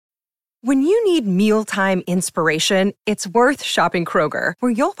When you need mealtime inspiration, it's worth shopping Kroger,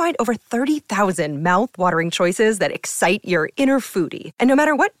 where you'll find over 30,000 mouth-watering choices that excite your inner foodie. And no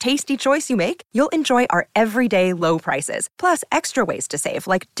matter what tasty choice you make, you'll enjoy our everyday low prices, plus extra ways to save,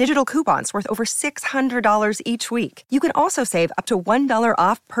 like digital coupons worth over $600 each week. You can also save up to $1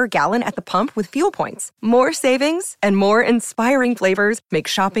 off per gallon at the pump with fuel points. More savings and more inspiring flavors make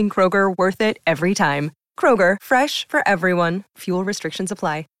shopping Kroger worth it every time. Kroger, fresh for everyone. Fuel restrictions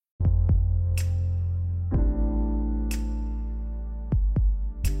apply.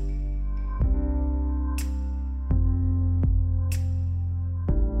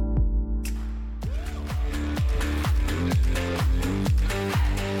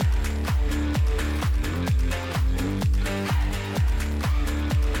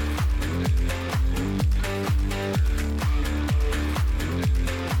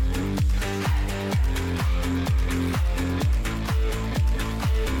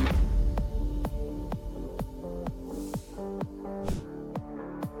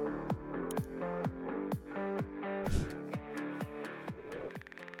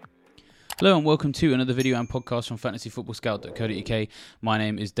 Hello and welcome to another video and podcast from fantasyfootballscout.co.uk. My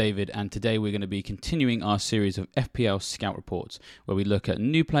name is David and today we're going to be continuing our series of FPL Scout Reports where we look at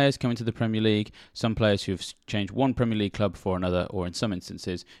new players coming to the Premier League, some players who have changed one Premier League club for another, or in some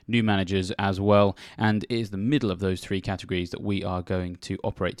instances, new managers as well. And it is the middle of those three categories that we are going to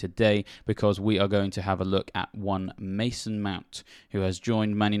operate today, because we are going to have a look at one Mason Mount, who has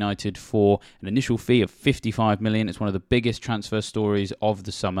joined Man United for an initial fee of $55 million. It's one of the biggest transfer stories of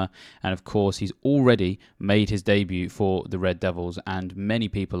the summer, and of course he's already made his debut for the Red Devils, and many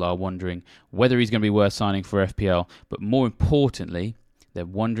people are wondering whether he's going to be worth signing for FPL, but more importantly they're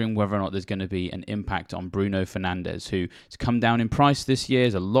wondering whether or not there's going to be an impact on Bruno Fernandes, who has come down in price this year.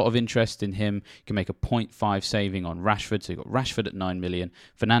 There's a lot of interest in him. You can make a 0.5 saving on Rashford, so you've got Rashford at 9 million,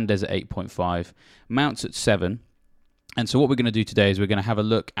 Fernandes at 8.5, Mounts at 7. And so what we're going to do today is we're going to have a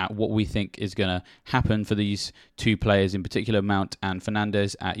look at what we think is going to happen for these two players, in particular Mount and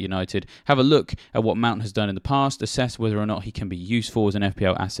Fernandes at United. Have a look at what Mount has done in the past, assess whether or not he can be useful as an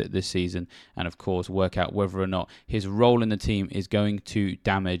FPL asset this season, and of course work out whether or not his role in the team is going to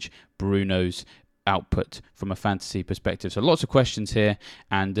damage Bruno's output from a fantasy perspective. So lots of questions here,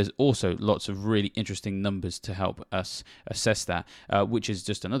 and there's also lots of really interesting numbers to help us assess that, which is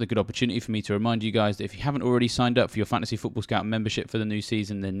just another good opportunity for me to remind you guys that if you haven't already signed up for your Fantasy Football Scout membership for the new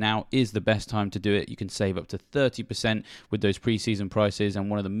season, then now is the best time to do it. You can save up to 30% with those pre-season prices, and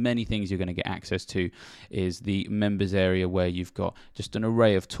one of the many things you're going to get access to is the members area, where you've got just an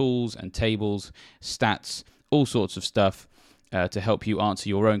array of tools and tables, stats, all sorts of stuff to help you answer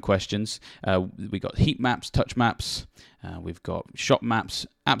your own questions. We've got heat maps, touch maps, we've got shop maps,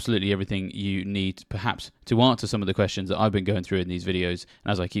 absolutely everything you need perhaps to answer some of the questions that I've been going through in these videos.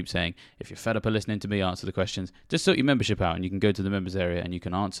 And as I keep saying, if you're fed up of listening to me answer the questions, just sort your membership out and you can go to the members area and you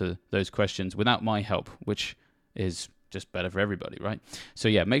can answer those questions without my help, which is just better for everybody, right? So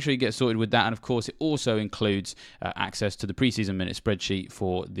yeah, make sure you get sorted with that. And of course, it also includes access to the preseason minute spreadsheet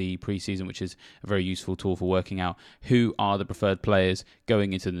for the preseason, which is a very useful tool for working out who are the preferred players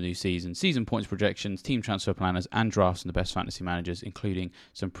going into the new season, season points projections, team transfer planners, and drafts and the best fantasy managers, including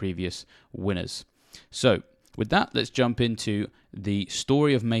some previous winners. So with that, let's jump into the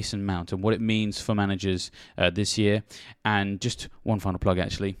story of Mason Mount and what it means for managers this year. And just one final plug,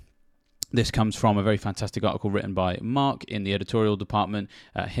 actually. This comes from a very fantastic article written by Mark in the editorial department.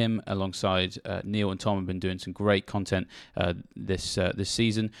 Him alongside Neil and Tom have been doing some great content this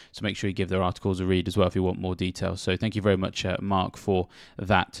season. So make sure you give their articles a read as well if you want more details. So thank you very much, Mark, for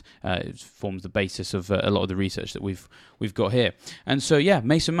that. It forms the basis of a lot of the research that we've got here. And so yeah,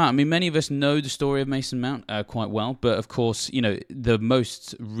 Mason Mount. I mean, many of us know the story of Mason Mount quite well, but of course, you know, the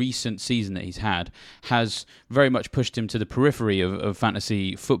most recent season that he's had has very much pushed him to the periphery of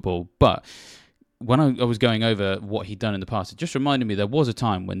fantasy football. But when I was going over what he'd done in the past, it just reminded me there was a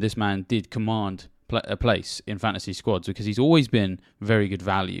time when this man did command a place in fantasy squads, because he's always been very good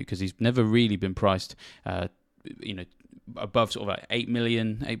value, because he's never really been priced, above sort of like 8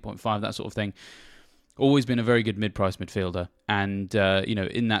 million, 8.5, that sort of thing. Always been a very good mid-price midfielder, and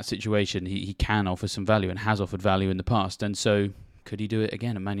in that situation, he can offer some value and has offered value in the past, and so could he do it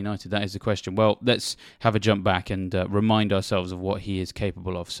again at Man United? That is the question. Well, let's have a jump back and remind ourselves of what he is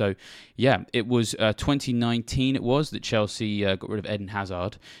capable of. So, yeah, it was 2019 it was that Chelsea got rid of Eden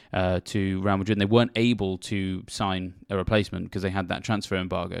Hazard to Real Madrid, and they weren't able to sign a replacement because they had that transfer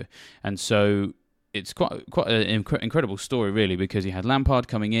embargo. And so it's quite an incredible story, really, because he had Lampard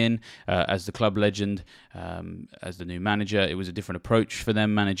coming in as the club legend, as the new manager. It was a different approach for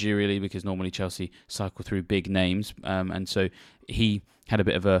them managerially, because normally Chelsea cycle through big names, and so he had a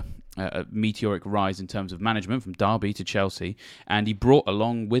bit of a a meteoric rise in terms of management from Derby to Chelsea, and he brought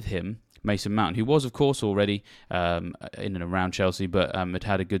along with him Mason Mount, who was, of course, already in and around Chelsea, but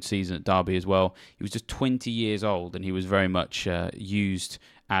had a good season at Derby as well. He was just 20 years old, and he was very much used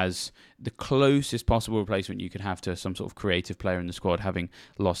as the closest possible replacement you could have to some sort of creative player in the squad, having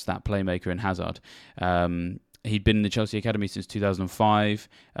lost that playmaker in Hazard. He'd been in the Chelsea Academy since 2005.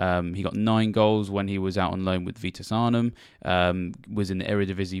 He got 9 goals when he was out on loan with Vitesse Arnhem. Was in the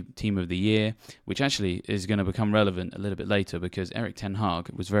Eredivisie Team of the Year, which actually is going to become relevant a little bit later because Erik ten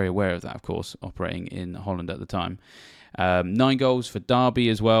Hag was very aware of that, of course, operating in Holland at the time. 9 goals for Derby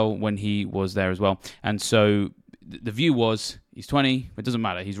as well when he was there as well. And so the view was, he's 20, it doesn't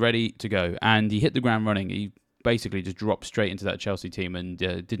matter, he's ready to go. And he hit the ground running. He basically just dropped straight into that Chelsea team and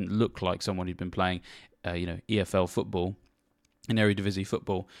didn't look like someone who'd been playing EFL football and Eredivisie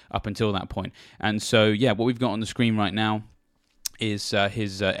football up until that point. And so, what we've got on the screen right now is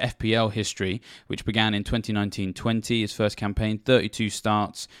his FPL history, which began in 2019-20, his first campaign, 32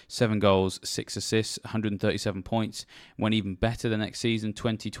 starts, 7 goals, 6 assists, 137 points. Went even better the next season,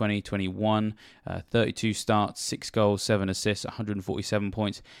 2020-21, 32 starts, 6 goals, 7 assists, 147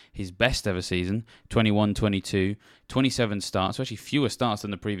 points. His best ever season, 21-22, 27 starts, so actually fewer starts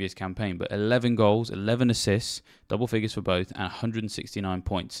than the previous campaign, but 11 goals, 11 assists, double figures for both, and 169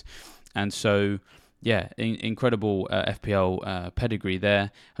 points. And so, incredible FPL pedigree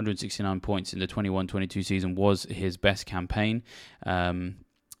there. 169 points in the 21-22 season was his best campaign.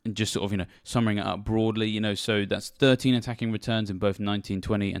 Just sort of, summing it up broadly, so that's 13 attacking returns in both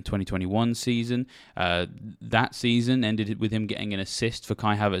 1920 and 2021 season. That season ended with him getting an assist for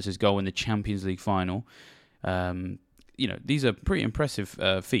Kai Havertz's goal in the Champions League final. These are pretty impressive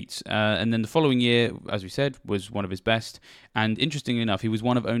feats. And then the following year, as we said, was one of his best. And interestingly enough, he was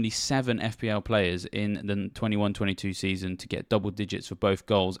one of only 7 FPL players in the 21-22 season to get double digits for both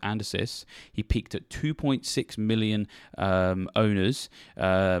goals and assists. He peaked at 2.6 million owners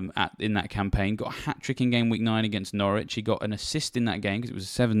in that campaign. Got a hat-trick in game week 9 against Norwich. He got an assist in that game because it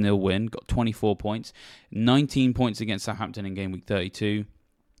was a 7-0 win. Got 24 points. 19 points against Southampton in game week 32.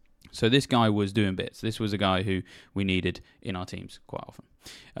 So this guy was doing bits. This was a guy who we needed in our teams quite often.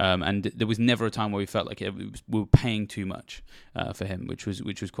 And there was never a time where we felt like we were paying too much for him, which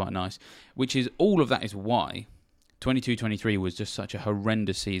was quite nice. All of that is why 22-23 was just such a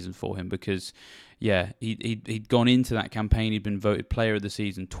horrendous season for him because, he'd gone into that campaign. He'd been voted player of the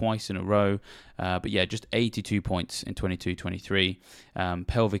season twice in a row. But just 82 points in 22-23.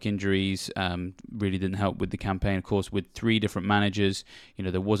 Pelvic injuries really didn't help with the campaign. Of course, with 3 different managers,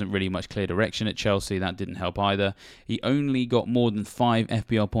 there wasn't really much clear direction at Chelsea. That didn't help either. He only got more than 5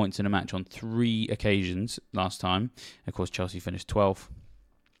 FPL points in a match on 3 occasions last time. Of course, Chelsea finished 12th.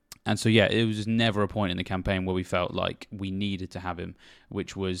 And so, it was just never a point in the campaign where we felt like we needed to have him,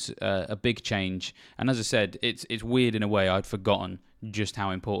 which was a big change. And as I said, it's weird in a way. I'd forgotten just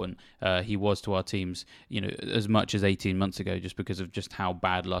how important he was to our teams, as much as 18 months ago, just because of just how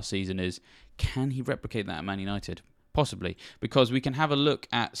bad last season is. Can he replicate that at Man United? Possibly, because we can have a look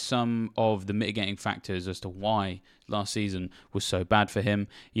at some of the mitigating factors as to why last season was so bad for him.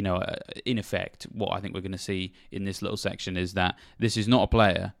 In effect, what I think we're going to see in this little section is that this is not a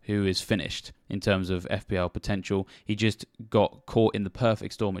player who is finished in terms of FPL potential. He just got caught in the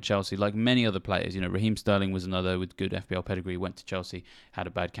perfect storm at Chelsea, like many other players. Raheem Sterling was another with good FPL pedigree, went to Chelsea, had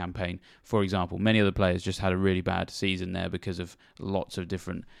a bad campaign. For example, many other players just had a really bad season there because of lots of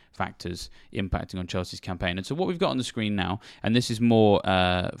different factors impacting on Chelsea's campaign. And so what we've got on the screen now, and this is more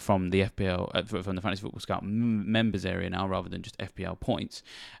from the FPL, from the Fantasy Football Scout members area now, rather than just FPL points.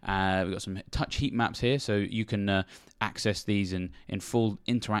 We've got some touch heat maps here, so you can access these in full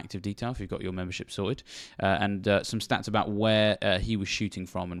interactive detail if you've got your membership sorted, and some stats about where he was shooting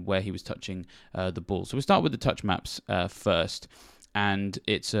from and where he was touching the ball. So we'll start with the touch maps first, and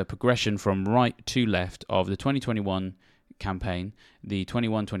it's a progression from right to left of the 2021 campaign, the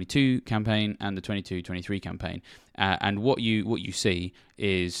 21-22 campaign, and the 22-23 campaign. And what you see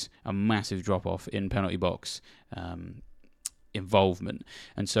is a massive drop-off in penalty box involvement.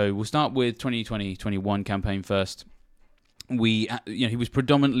 And so we'll start with 2020-21 campaign first. He was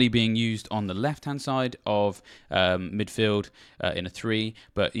predominantly being used on the left-hand side of midfield in a 3,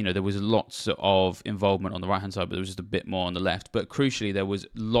 but there was lots of involvement on the right-hand side, but there was just a bit more on the left. But crucially, there was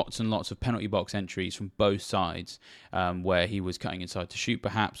lots and lots of penalty box entries from both sides, where he was cutting inside to shoot,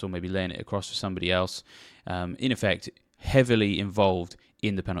 perhaps, or maybe laying it across for somebody else. In effect, heavily involved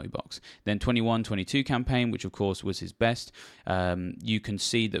in the penalty box. Then 21-22 campaign, which of course was his best. You can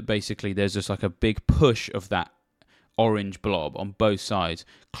see that basically there's just like a big push of that orange blob on both sides,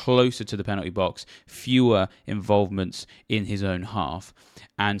 closer to the penalty box, fewer involvements in his own half.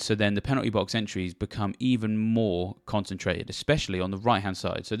 And so then the penalty box entries become even more concentrated, especially on the right-hand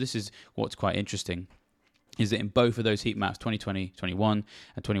side. So this is what's quite interesting, is that in both of those heat maps, 2020-21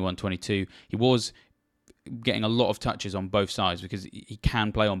 and 21-22, he was getting a lot of touches on both sides because he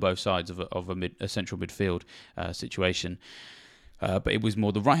can play on both sides of a central midfield situation. But it was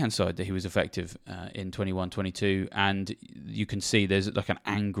more the right-hand side that he was effective in 21-22, and you can see there's like an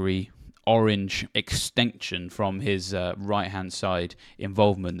angry orange extension from his right-hand side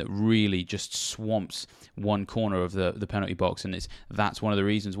involvement that really just swamps one corner of the penalty box, and that's one of the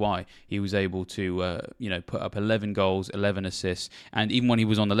reasons why he was able to put up 11 goals, 11 assists, and even when he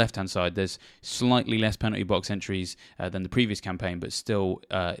was on the left-hand side, there's slightly less penalty box entries than the previous campaign, but still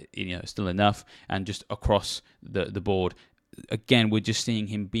still enough, and just across the board. Again, we're just seeing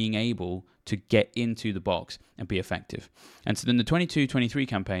him being able to get into the box and be effective. And so then the 22-23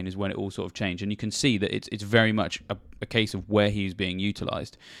 campaign is when it all sort of changed. And you can see that it's very much a case of where he's being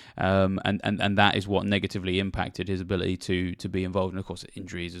utilised. And that is what negatively impacted his ability to be involved. And of course,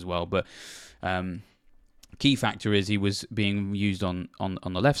 injuries as well. But key factor is he was being used on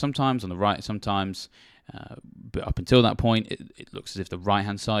the left sometimes, on the right sometimes. But up until that point, it looks as if the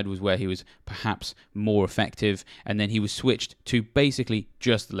right-hand side was where he was perhaps more effective, and then he was switched to basically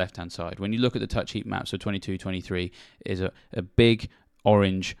just the left-hand side. When you look at the touch heat maps of 22-23, is a big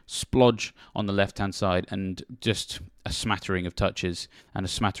orange splodge on the left-hand side and just a smattering of touches and a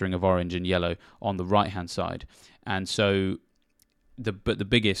smattering of orange and yellow on the right-hand side. And so, the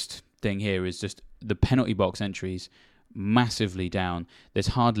biggest thing here is just the penalty box entries massively down. There's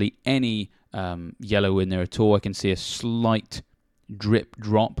hardly any yellow in there at all. I can see a slight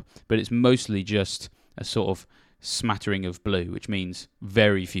drop, but it's mostly just a sort of smattering of blue, which means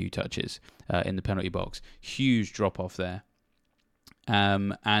very few touches in the penalty box. Huge drop off there.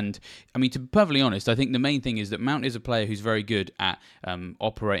 And I mean, to be perfectly honest, I think the main thing is that Mount is a player who's very good at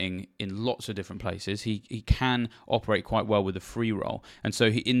operating in lots of different places. He can operate quite well with a free roll. And so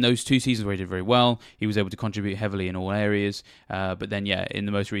in those 2 seasons where he did very well, he was able to contribute heavily in all areas. But then, in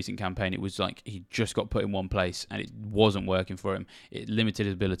the most recent campaign, it was like he just got put in one place and it wasn't working for him. It limited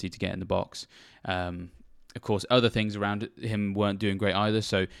his ability to get in the box. Of course, other things around him weren't doing great either.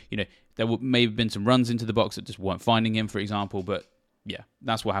 So, there may have been some runs into the box that just weren't finding him, for example, but yeah,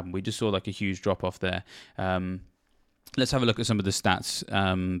 that's what happened. We just saw like a huge drop off there. Let's have a look at some of the stats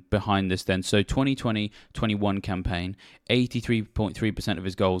behind this then. So 2020-21 campaign, 83.3% of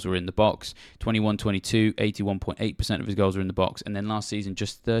his goals were in the box. 21-22, 81.8% of his goals were in the box. And then last season,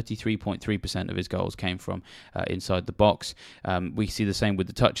 just 33.3% of his goals came from inside the box. We see the same with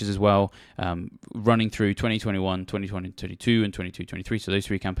the touches as well. Running through 2021, 2022, and 22-23. So those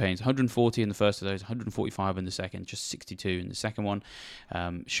 3 campaigns, 140 in the first of those, 145 in the second, just 62 in the second one.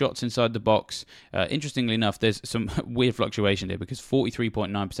 Shots inside the box. Interestingly enough, there's some weird fluctuation here because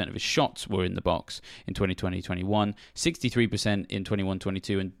 43.9% of his shots were in the box in 2020-21, 63% in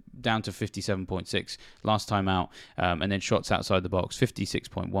 21-22, and down to 57.6% last time out. And then shots outside the box,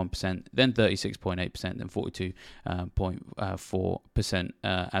 56.1%, then 36.8%, then 42.4%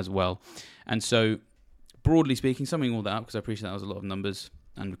 as well. And so, broadly speaking, summing all that up, because I appreciate that was a lot of numbers,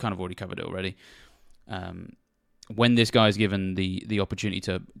 and we've kind of already covered it already. When this guy is given the opportunity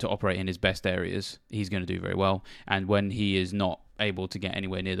to operate in his best areas, he's going to do very well. And when he is not able to get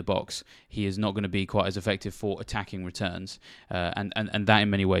anywhere near the box, he is not going to be quite as effective for attacking returns. And that in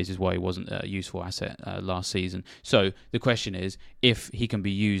many ways is why he wasn't a useful asset last season. So the question is, if he can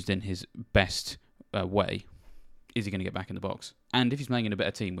be used in his best way, is he going to get back in the box? And if he's playing in a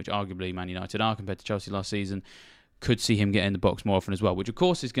better team, which arguably Man United are compared to Chelsea last season, could see him get in the box more often as well, which of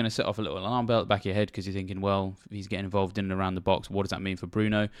course is going to set off a little alarm bell at the back of your head because you're thinking, well, if he's getting involved in and around the box, what does that mean for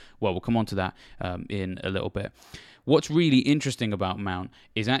Bruno? Well, we'll come on to that in a little bit. What's really interesting about Mount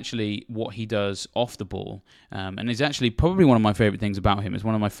is actually what he does off the ball, and is actually probably one of my favourite things about him. It's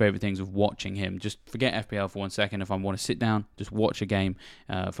one of my favourite things of watching him. Just forget FPL for 1 second. If I want to sit down, just watch a game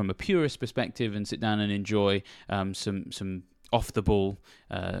from a purist perspective and sit down and enjoy some off-the-ball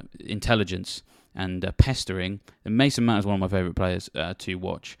intelligence and pestering, and Mason Mount is one of my favourite players to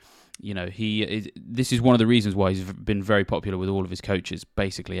watch. This is one of the reasons why he's been very popular with all of his coaches,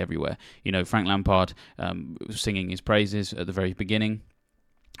 basically everywhere. Frank Lampard was singing his praises at the very beginning,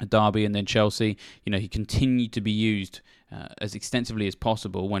 at Derby and then Chelsea. He continued to be used as extensively as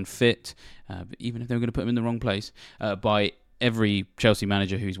possible when fit, even if they were going to put him in the wrong place, by every Chelsea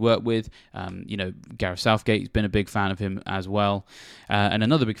manager who's worked with. Gareth Southgate's been a big fan of him as well. And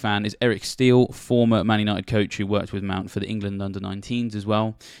another big fan is Eric Steele, former Man United coach who worked with Mount for the England under-19s as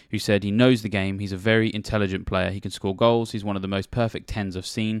well, who said he knows the game. He's a very intelligent player. He can score goals. He's one of the most perfect 10s I've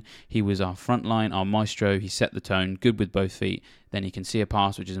seen. He was our front line, our maestro. He set the tone, good with both feet. Then he can see a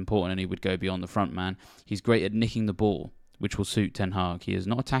pass, which is important, and he would go beyond the front man. He's great at nicking the ball, which will suit Ten Hag. He is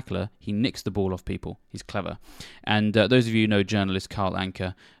not a tackler. He nicks the ball off people. He's clever. And those of you who know journalist Carl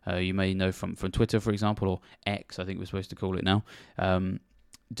Anker, you may know from Twitter, for example, or X, I think we're supposed to call it now,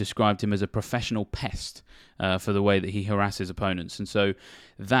 described him as a professional pest for the way that he harasses opponents. And so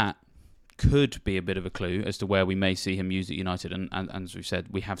that could be a bit of a clue as to where we may see him used at United. And as we've said,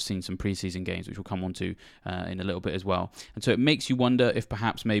 we have seen some pre-season games, which we'll come on to in a little bit as well. And so it makes you wonder if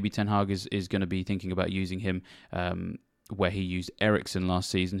perhaps maybe Ten Hag is going to be thinking about using him where he used Eriksen last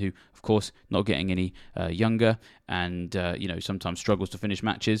season, who, of course, not getting any younger and, sometimes struggles to finish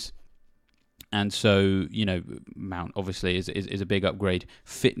matches. And so, Mount obviously is a big upgrade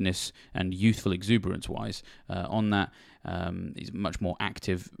fitness and youthful exuberance-wise on that. He's a much more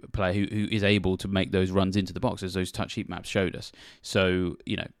active player who is able to make those runs into the box, as those touch heat maps showed us. So,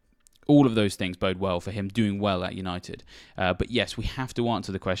 all of those things bode well for him doing well at United. But yes, we have to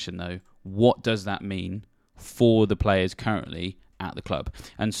answer the question, though, what does that mean for the players currently at the club?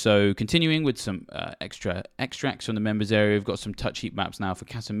 And so continuing with some extra extracts from the members area, we've got some touch heat maps now for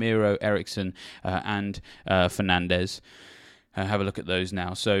Casemiro, Eriksen and Fernandes. Have a look at those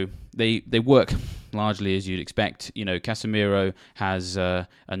now. So they work largely as you'd expect. Casemiro has a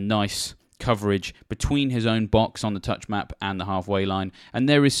nice coverage between his own box on the touch map and the halfway line, and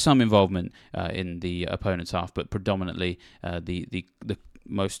there is some involvement in the opponent's half, but predominantly the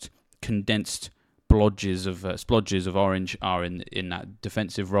most condensed splodges of orange are in that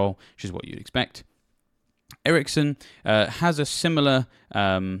defensive role, which is what you'd expect. Eriksen has a similar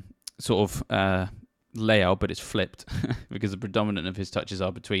layout, but it's flipped because the predominant of his touches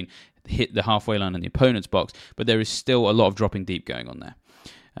are between the halfway line and the opponent's box, but there is still a lot of dropping deep going on there.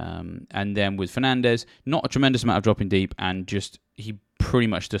 And then with Fernandes, not a tremendous amount of dropping deep, and he pretty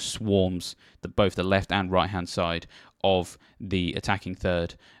much just swarms both the left and right hand side of the attacking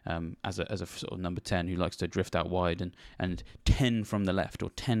third as a sort of number 10 who likes to drift out wide and 10 from the left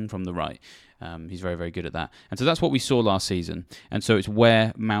or 10 from the right. He's very, very good at that. And so that's what we saw last season. And so it's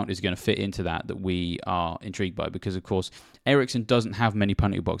where Mount is going to fit into that we are intrigued by, because, of course, Eriksen doesn't have many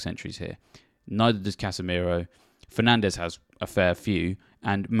penalty box entries here. Neither does Casemiro. Fernandes has a fair few,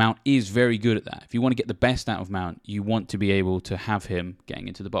 and Mount is very good at that. If you want to get the best out of Mount, you want to be able to have him getting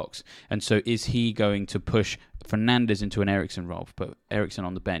into the box. And so is he going to push Fernandes into an Eriksen role, put Eriksen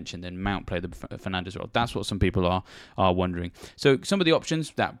on the bench, and then Mount play the Fernandes role? That's what some people are wondering. So some of the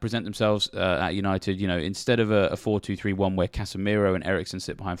options that present themselves at United, instead of a 4-2-3-1 where Casemiro and Eriksen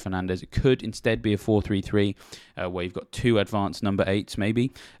sit behind Fernandes, it could instead be a 4-3-3 where you've got two advanced number 8s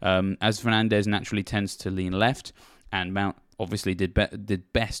maybe, as Fernandes naturally tends to lean left, and Mount obviously did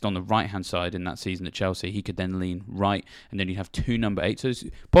best on the right-hand side in that season at Chelsea. He could then lean right, and then you have two number 8s. So it's a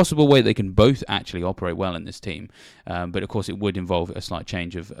possible way they can both actually operate well in this team. But, of course, it would involve a slight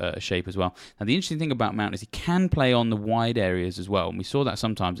change of shape as well. Now, the interesting thing about Mount is he can play on the wide areas as well, and we saw that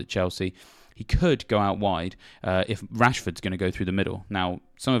sometimes at Chelsea. He could go out wide if Rashford's going to go through the middle. Now,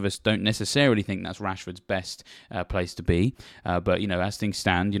 some of us don't necessarily think that's Rashford's best place to be, but as things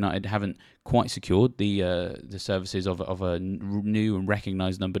stand, United haven't quite secured the services of a new and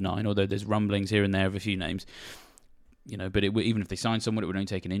recognised number 9. Although there's rumblings here and there of a few names. But even if they sign someone, it would only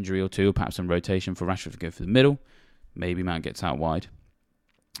take an injury or two, or perhaps some rotation for Rashford to go for the middle. Maybe Mount gets out wide.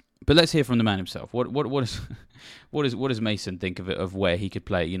 But let's hear from the man himself. What does Mason think of where he could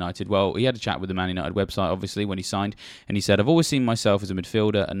play at United? Well, he had a chat with the Man United website, obviously, when he signed, and he said, "I've always seen myself as a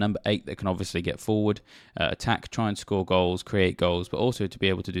midfielder, a number 8 that can obviously get forward, attack, try and score goals, create goals, but also to be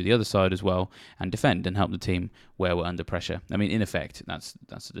able to do the other side as well and defend and help the team where we're under pressure." I mean, in effect, that's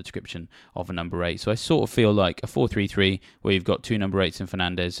the description of a number 8. So I sort of feel like a 4-3-3 where you've got two number 8s in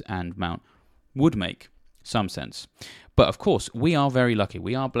Fernandes and Mount would make some sense. But of course, we are very lucky.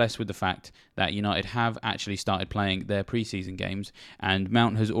 We are blessed with the fact that United have actually started playing their pre-season games, and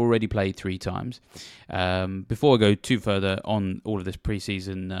Mount has already played 3 times. Before I go too further on all of this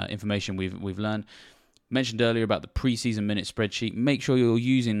pre-season information we've learned, Mentioned earlier about the pre-season minute spreadsheet. Make sure you're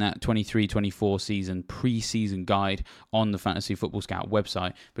using that 23-24 season pre-season guide on the Fantasy Football Scout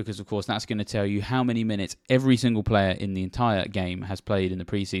website, because of course that's going to tell you how many minutes every single player in the entire game has played in the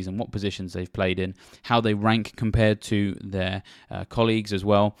pre-season, what positions they've played in, how they rank compared to their colleagues as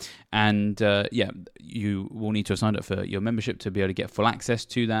well. And you will need to have signed up for your membership to be able to get full access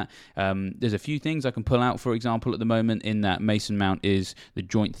to that. There's a few things I can pull out, for example, at the moment, in that Mason Mount is the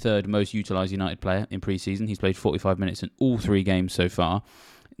joint third most utilised United player in pre-season. He's played 45 minutes in all 3 games so far.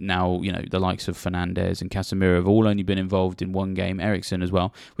 Now, the likes of Fernandes and Casemiro have all only been involved in 1 game, Eriksen as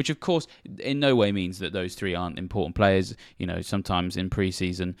well, which of course in no way means that those 3 aren't important players. Sometimes in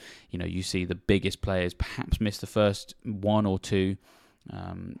pre-season, you see the biggest players perhaps miss the first 1 or 2,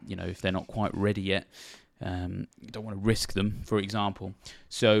 if they're not quite ready yet. You don't want to risk them, for example.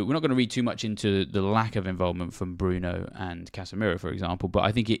 So we're not going to read too much into the lack of involvement from Bruno and Casemiro, for example, but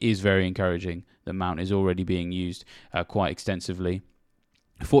I think it is very encouraging that Mount is already being used quite extensively.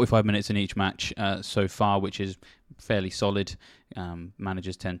 45 minutes in each match so far, which is fairly solid.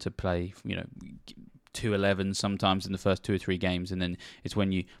 Managers tend to play, 2-11 sometimes in the first 2 or 3 games, and then it's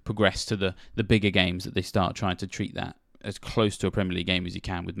when you progress to the bigger games that they start trying to treat that as close to a Premier League game as you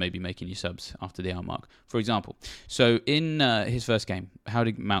can, with maybe making your subs after the hour mark, for example. So in his first game, how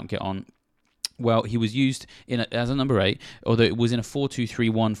did Mount get on? Well, he was used as a number 8, although it was in a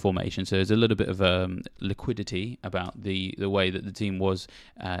 4-2-3-1 formation, so there's a little bit of liquidity about the way that the team was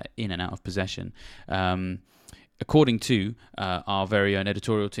in and out of possession. According to our very own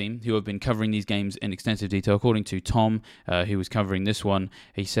editorial team, who have been covering these games in extensive detail, according to Tom, who was covering this one,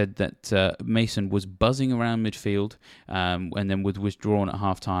 he said that Mason was buzzing around midfield and then was withdrawn at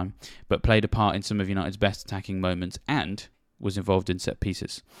half-time, but played a part in some of United's best attacking moments and was involved in set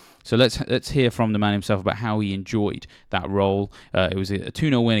pieces. So let's hear from the man himself about how he enjoyed that role. It was a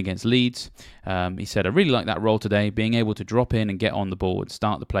 2-0 win against Leeds. He said, "I really like that role today, being able to drop in and get on the ball and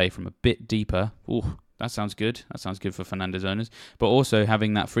start the play from a bit deeper." Ooh, that sounds good. That sounds good for Fernandes owners. But also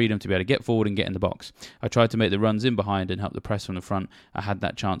having that freedom to be able to get forward and get in the box. I tried to make the runs in behind and help the press from the front. I had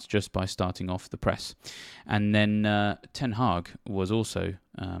that chance just by starting off the press. And then Ten Hag was also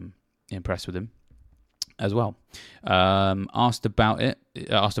impressed with him as well. Asked about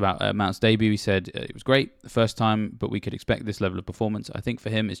Mount's debut, he said it was great the first time, but we could expect this level of performance. I think for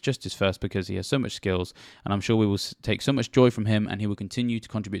him it's just his first because he has so much skills, and I'm sure we will take so much joy from him, and he will continue to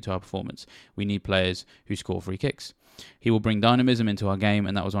contribute to our performance. We need players who score free kicks. He will bring dynamism into our game,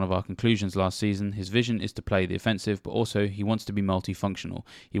 and that was one of our conclusions last season. His vision is to play the offensive, but also he wants to be multifunctional.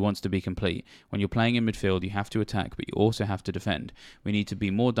 He wants to be complete. When you're playing in midfield, you have to attack, but you also have to defend. We need to be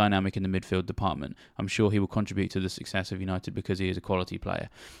more dynamic in the midfield department. I'm sure he will contribute to the success of United because he is a quality player.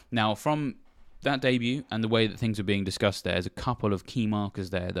 Now, from that debut and the way that things are being discussed, there's a couple of key markers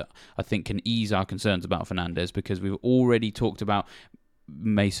there that I think can ease our concerns about Fernandes, because we've already talked about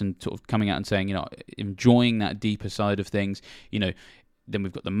Mason sort of coming out and saying, enjoying that deeper side of things. Then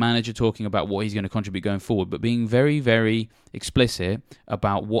we've got the manager talking about what he's going to contribute going forward, but being very, very explicit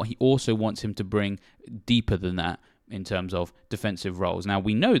about what he also wants him to bring deeper than that in terms of defensive roles. Now,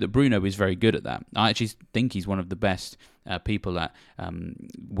 we know that Bruno is very good at that. I actually think he's one of the best people at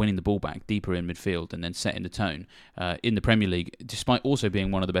winning the ball back deeper in midfield and then setting the tone in the Premier League, despite also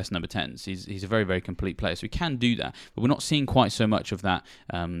being one of the best number 10s. He's a very, very complete player, so he can do that, but we're not seeing quite so much of that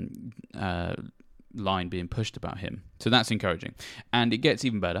line being pushed about him. So that's encouraging. And it gets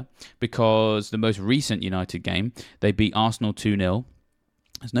even better because the most recent United game, they beat Arsenal 2-0.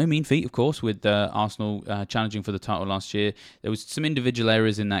 It's no mean feat, of course, with Arsenal challenging for the title last year. There was some individual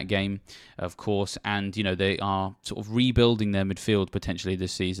errors in that game, of course, and they are sort of rebuilding their midfield potentially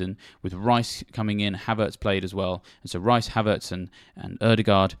this season with Rice coming in. Havertz played as well, and so Rice, Havertz, and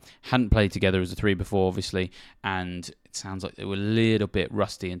Ødegaard hadn't played together as a 3 before, obviously, and it sounds like they were a little bit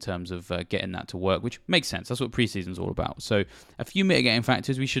rusty in terms of getting that to work, which makes sense. That's what pre-season's all about. So a few mitigating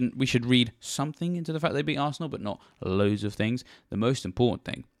factors. We should read something into the fact they beat Arsenal, but not loads of things. The most important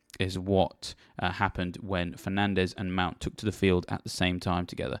thing is what happened when Fernandes and Mount took to the field at the same time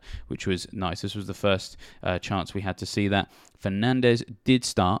together, which was nice. This was the first chance we had to see that. Fernandes did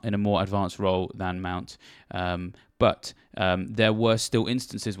start in a more advanced role than Mount, but there were still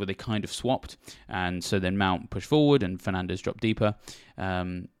instances where they kind of swapped, and so then Mount pushed forward and Fernandes dropped deeper.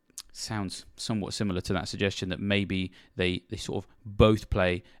 Sounds somewhat similar to that suggestion that maybe they sort of both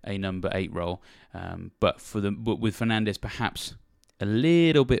play a number 8 role, but with Fernandes perhaps a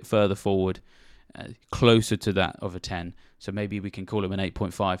little bit further forward closer to that of a 10. So maybe we can call him an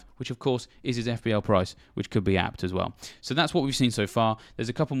 8.5, which of course is his FPL price, which could be apt as well. So that's what we've seen so far. There's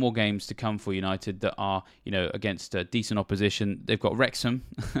a couple more games to come for United that are, against decent opposition. They've got Wrexham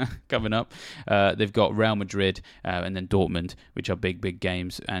coming up. They've got Real Madrid and then Dortmund, which are big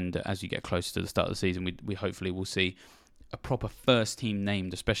games. And as you get closer to the start of the season, we hopefully will see a proper first team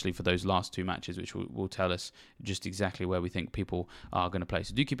named, especially for those last two matches, which will tell us just exactly where we think people are going to play.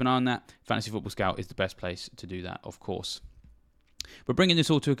 So do keep an eye on that. Fantasy Football Scout is the best place to do that, of course. But bringing this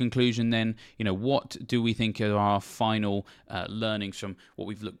all to a conclusion then, what do we think are our final learnings from what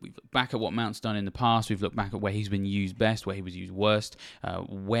we've looked back at what Mount's done in the past, we've looked back at where he's been used best, where he was used worst,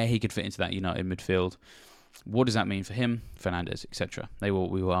 where he could fit into that United midfield. What does that mean for him, Fernandes, etc.? We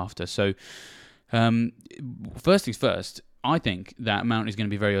were after. So, first things first, I think that Mount is going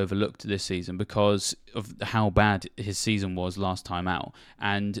to be very overlooked this season because of how bad his season was last time out.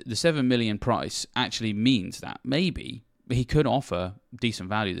 And the 7 million price actually means that maybe he could offer decent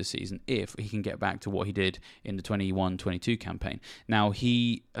value this season if he can get back to what he did in the 21-22 campaign. Now,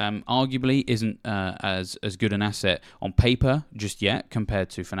 he arguably isn't as good an asset on paper just yet compared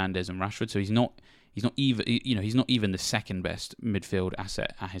to Fernandes and Rashford, so he's not even the second best midfield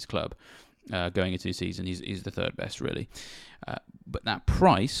asset at his club going into the season. He's the third best, really. But that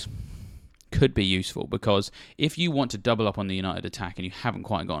price could be useful because if you want to double up on the United attack and you haven't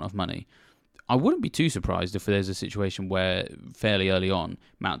quite got enough money, I wouldn't be too surprised if there's a situation where fairly early on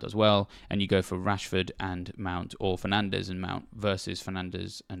Mount does well and you go for Rashford and Mount or Fernandes and Mount versus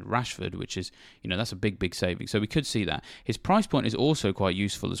Fernandes and Rashford, which is, that's a big saving. So we could see that. His price point is also quite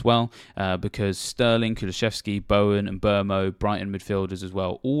useful as well because Sterling, Kulusevski, Bowen and Burmo, Brighton midfielders as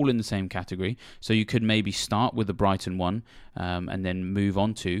well, all in the same category. So you could maybe start with the Brighton one and then move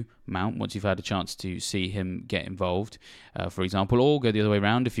on to Mount once you've had a chance to see him get involved, for example, or go the other way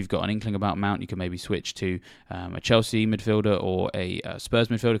around. If you've got an inkling about Mount, you can maybe switch to a Chelsea midfielder or a Spurs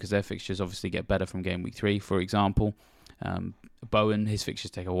midfielder because their fixtures obviously get better from game week 3, for example. Bowen, his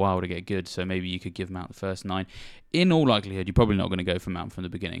fixtures take a while to get good, so maybe you could give Mount the first 9. In all likelihood, you're probably not going to go for Mount from the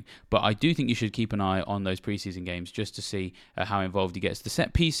beginning, but I do think you should keep an eye on those preseason games just to see how involved he gets. The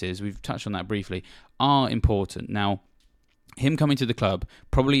set pieces, we've touched on that briefly, are important. Now, him coming to the club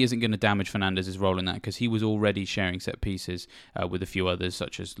probably isn't going to damage Fernandes' role in that because he was already sharing set pieces with a few others,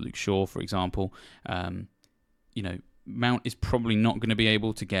 such as Luke Shaw, for example. Mount is probably not going to be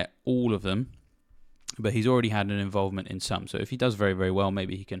able to get all of them, but he's already had an involvement in some. So if he does very, very well,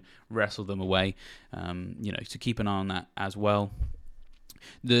 maybe he can wrestle them away. So keep an eye on that as well.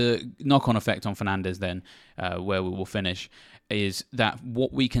 The knock-on effect on Fernandes then, where we will finish, is that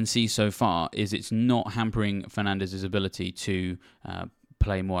what we can see so far is it's not hampering Fernandes' ability to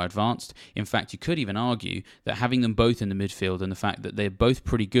play more advanced. In fact, you could even argue that having them both in the midfield and the fact that they're both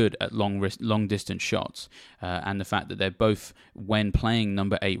pretty good at long distance shots and the fact that they're both, when playing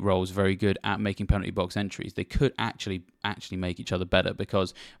number 8 roles, very good at making penalty box entries, they could actually make each other better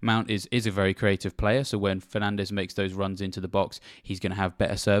because Mount is a very creative player. So when Fernandes makes those runs into the box, he's going to have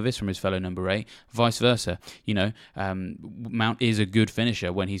better service from his fellow number 8. Vice versa, Mount is a good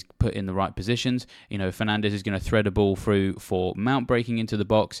finisher when he's put in the right positions. Fernandes is going to thread a ball through for Mount breaking into the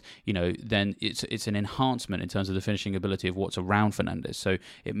box. Then it's an enhancement in terms of the finishing ability of what's around Fernandes. So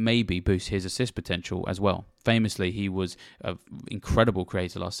it maybe boosts his assist potential as well. Famously, he was an incredible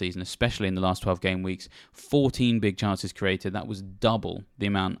creator last season, especially in the last 12 game weeks. 14 big chances created. That was double the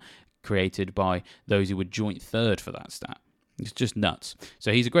amount created by those who were joint third for that stat. It's just nuts.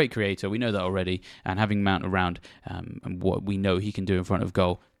 So he's a great creator. We know that already. And having Mount around and what we know he can do in front of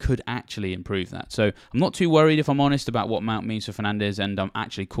goal could actually improve that. So I'm not too worried, if I'm honest, about what Mount means for Fernandes. And I'm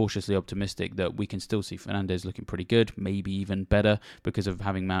actually cautiously optimistic that we can still see Fernandes looking pretty good, maybe even better because of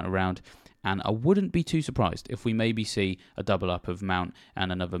having Mount around. And I wouldn't be too surprised if we maybe see a double up of Mount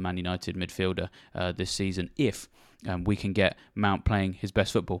and another Man United midfielder this season if we can get Mount playing his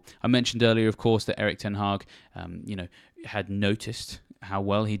best football. I mentioned earlier, of course, that Erik ten Hag, had noticed how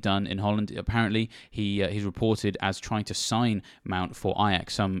well he'd done in Holland. Apparently, he's reported as trying to sign Mount for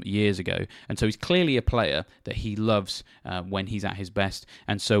Ajax some years ago. And so he's clearly a player that he loves when he's at his best.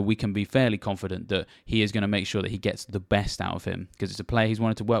 And so we can be fairly confident that he is going to make sure that he gets the best out of him because it's a player he's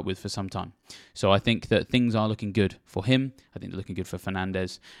wanted to work with for some time. So I think that things are looking good for him. I think they're looking good for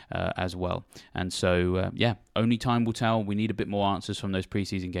Fernandes as well. And so, only time will tell. We need a bit more answers from those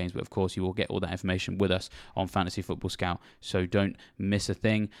preseason games. But of course, you will get all that information with us on Fantasy Football Scout. So don't miss a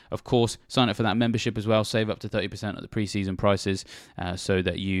thing. Of course, sign up for that membership as well. Save up to 30% of the preseason prices so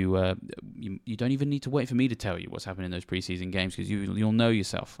that you don't even need to wait for me to tell you what's happening in those preseason games because you'll know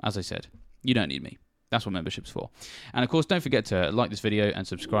yourself. As I said, you don't need me. That's what membership's for. And of course, don't forget to like this video and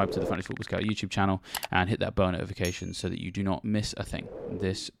subscribe to the Fantasy Football Scout YouTube channel and hit that bell notification so that you do not miss a thing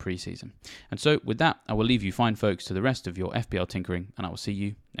this preseason. And so with that, I will leave you fine folks to the rest of your FPL tinkering, and I will see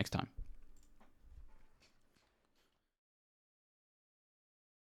you next time.